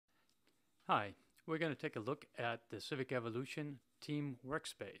Hi, we're going to take a look at the CivicEvolution team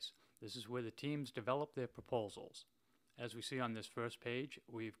workspace. This is where the teams develop their proposals. As we see on this first page,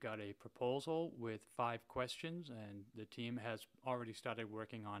 we've got a proposal with 5 questions, and the team has already started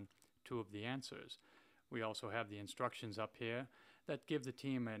working on 2 of the answers. We also have the instructions up here that give the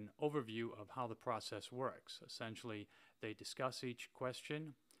team an overview of how the process works. Essentially, they discuss each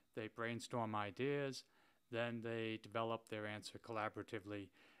question, they brainstorm ideas, then they develop their answer collaboratively,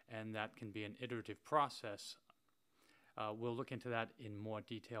 and that can be an iterative process. We'll look into that in more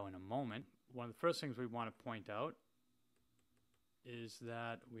detail in a moment. One of the first things we want to point out is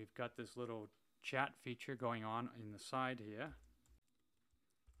that we've got this little chat feature going on in the side here.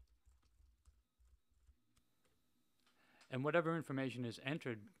 And whatever information is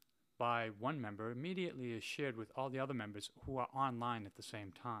entered by one member immediately is shared with all the other members who are online at the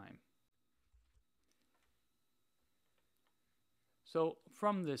same time. So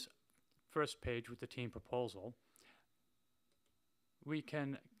from this first page with the team proposal, we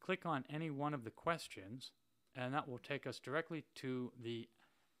can click on any one of the questions, and that will take us directly to the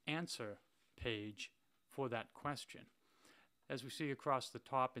answer page for that question. As we see across the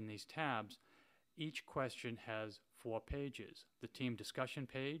top in these tabs, each question has 4 pages: the team discussion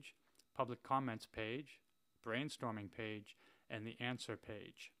page, public comments page, brainstorming page, and the answer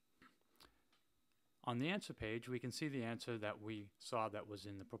page. On the answer page, we can see the answer that we saw that was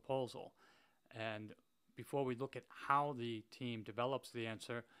in the proposal. And before we look at how the team develops the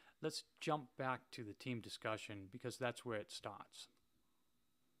answer, let's jump back to the team discussion because that's where it starts.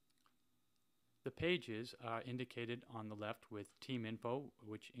 The pages are indicated on the left with team info,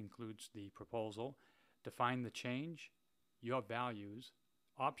 which includes the proposal, define the change, your values,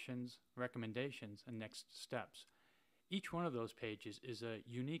 options, recommendations, and next steps. Each one of those pages is a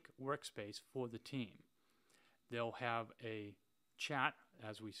unique workspace for the team. They'll have a chat,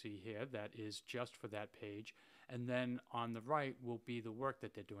 as we see here, that is just for that page, and then on the right will be the work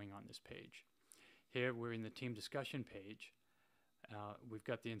that they're doing on this page. Here we're in the team discussion page. We've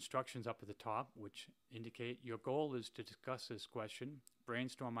got the instructions up at the top, which indicate your goal is to discuss this question,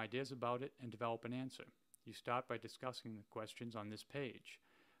 brainstorm ideas about it, and develop an answer. You start by discussing the questions on this page,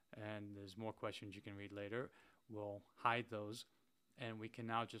 and there's more questions you can read later. We'll hide those, and we can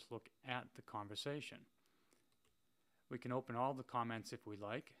now just look at the conversation. We can open all the comments if we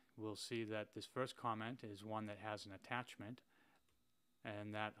like. We'll see that this first comment is one that has an attachment,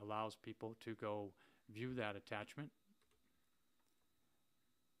 and that allows people to go view that attachment.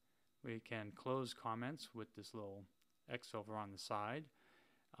 We can close comments with this little X over on the side.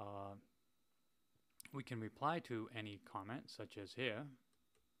 We can reply to any comment, such as here.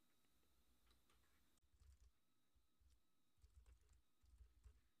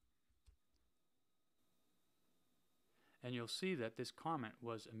 And you'll see that this comment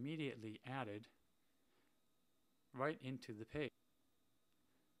was immediately added right into the page.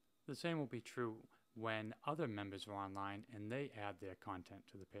 The same will be true when other members are online and they add their content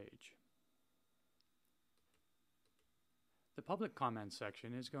to the page. The public comments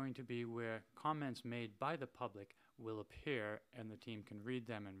section is going to be where comments made by the public will appear and the team can read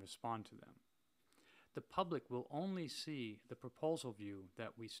them and respond to them. The public will only see the proposal view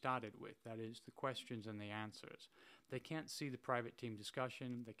that we started with, that is, the questions and the answers. They can't see the private team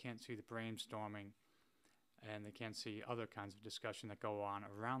discussion, they can't see the brainstorming, and they can't see other kinds of discussion that go on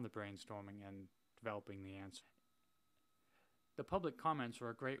around the brainstorming and developing the answer. The public comments are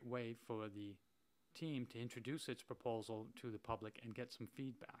a great way for the team to introduce its proposal to the public and get some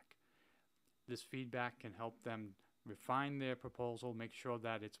feedback. This feedback can help them refine their proposal, make sure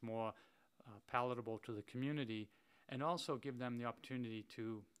that it's more palatable to the community, and also give them the opportunity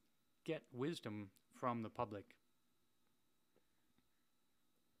to get wisdom from the public.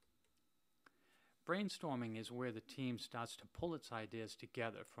 Brainstorming is where the team starts to pull its ideas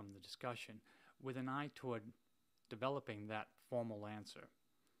together from the discussion with an eye toward developing that formal answer.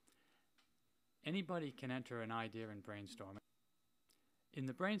 Anybody can enter an idea in brainstorming. In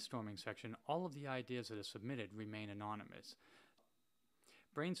the brainstorming section, all of the ideas that are submitted remain anonymous.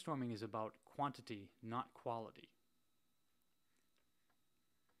 Brainstorming is about quantity, not quality.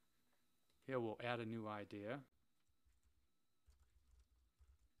 Here we'll add a new idea.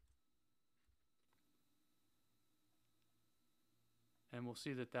 And we'll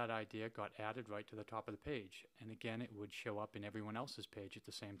see that that idea got added right to the top of the page. And again, it would show up in everyone else's page at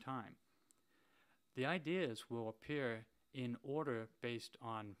the same time. The ideas will appear in order based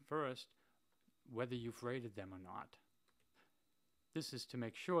on, first, whether you've rated them or not. This is to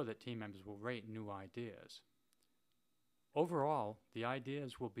make sure that team members will rate new ideas. Overall, the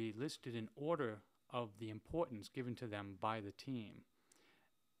ideas will be listed in order of the importance given to them by the team.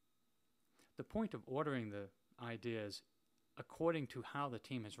 The point of ordering the ideas according to how the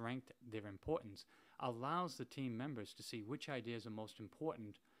team has ranked their importance allows the team members to see which ideas are most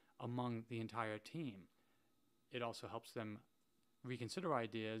important among the entire team. It also helps them reconsider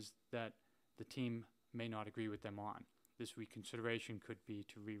ideas that the team may not agree with them on. This reconsideration could be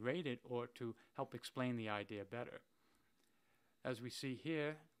to re-rate it or to help explain the idea better. As we see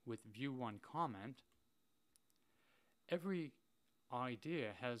here with View 1 Comment, every idea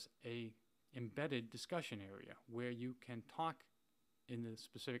has a embedded discussion area where you can talk in the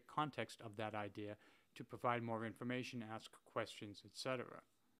specific context of that idea to provide more information, ask questions, etc.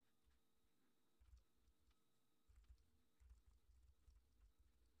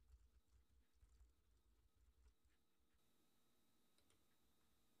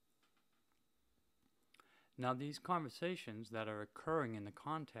 Now, these conversations that are occurring in the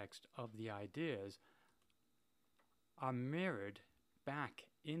context of the ideas are mirrored back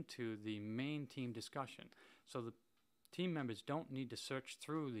into the main team discussion. So the team members don't need to search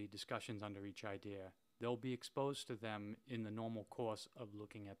through the discussions under each idea. They'll be exposed to them in the normal course of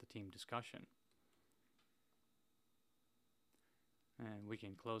looking at the team discussion. And we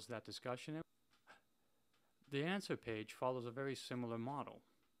can close that discussion. The answer page follows a very similar model.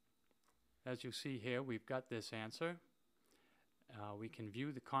 As you see here, we've got this answer. We can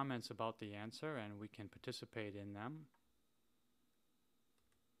view the comments about the answer and we can participate in them.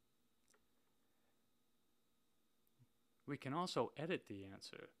 We can also edit the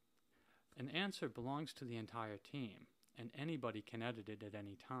answer. An answer belongs to the entire team, and anybody can edit it at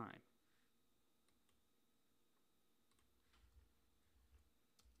any time.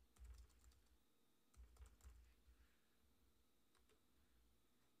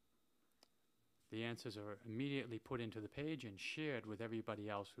 The answers are immediately put into the page and shared with everybody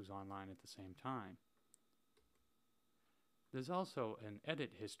else who's online at the same time. There's also an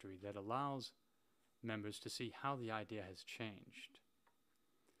edit history that allows members to see how the idea has changed.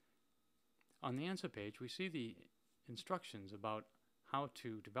 On the answer page, we see the instructions about how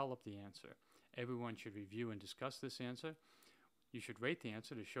to develop the answer. Everyone should review and discuss this answer. You should rate the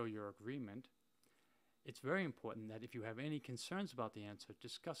answer to show your agreement. It's very important that if you have any concerns about the answer,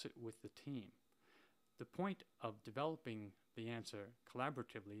 discuss it with the team. The point of developing the answer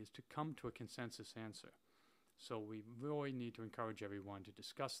collaboratively is to come to a consensus answer. So we really need to encourage everyone to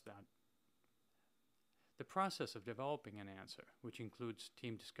discuss that. The process of developing an answer, which includes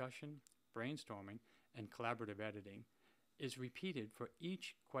team discussion, brainstorming, and collaborative editing, is repeated for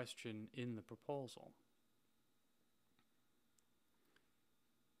each question in the proposal.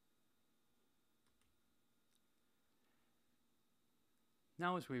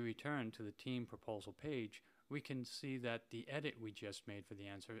 Now, as we return to the team proposal page, we can see that the edit we just made for the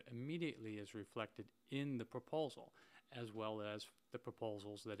answer immediately is reflected in the proposal, as well as the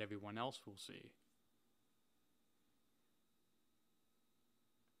proposals that everyone else will see.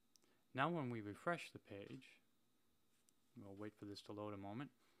 Now when we refresh the page, we'll wait for this to load a moment.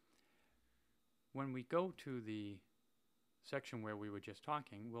 When we go to the section where we were just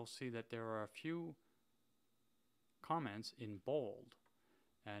talking, we'll see that there are a few comments in bold.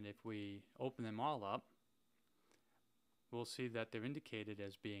 And if we open them all up, we'll see that they're indicated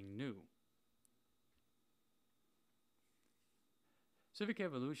as being new.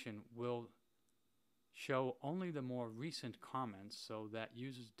 CivicEvolution will show only the more recent comments so that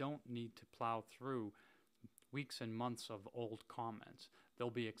users don't need to plow through weeks and months of old comments.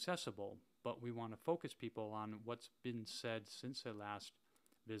 They'll be accessible, but we want to focus people on what's been said since their last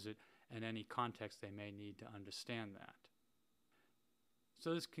visit and any context they may need to understand that.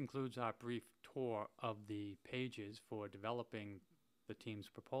 So this concludes our brief tour of the pages for developing the team's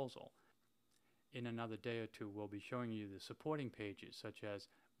proposal. In another day or two, we'll be showing you the supporting pages, such as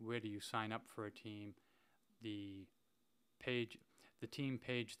where do you sign up for a team, the team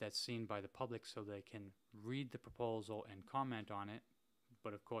page that's seen by the public so they can read the proposal and comment on it,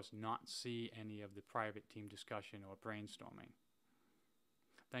 but of course not see any of the private team discussion or brainstorming.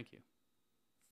 Thank you.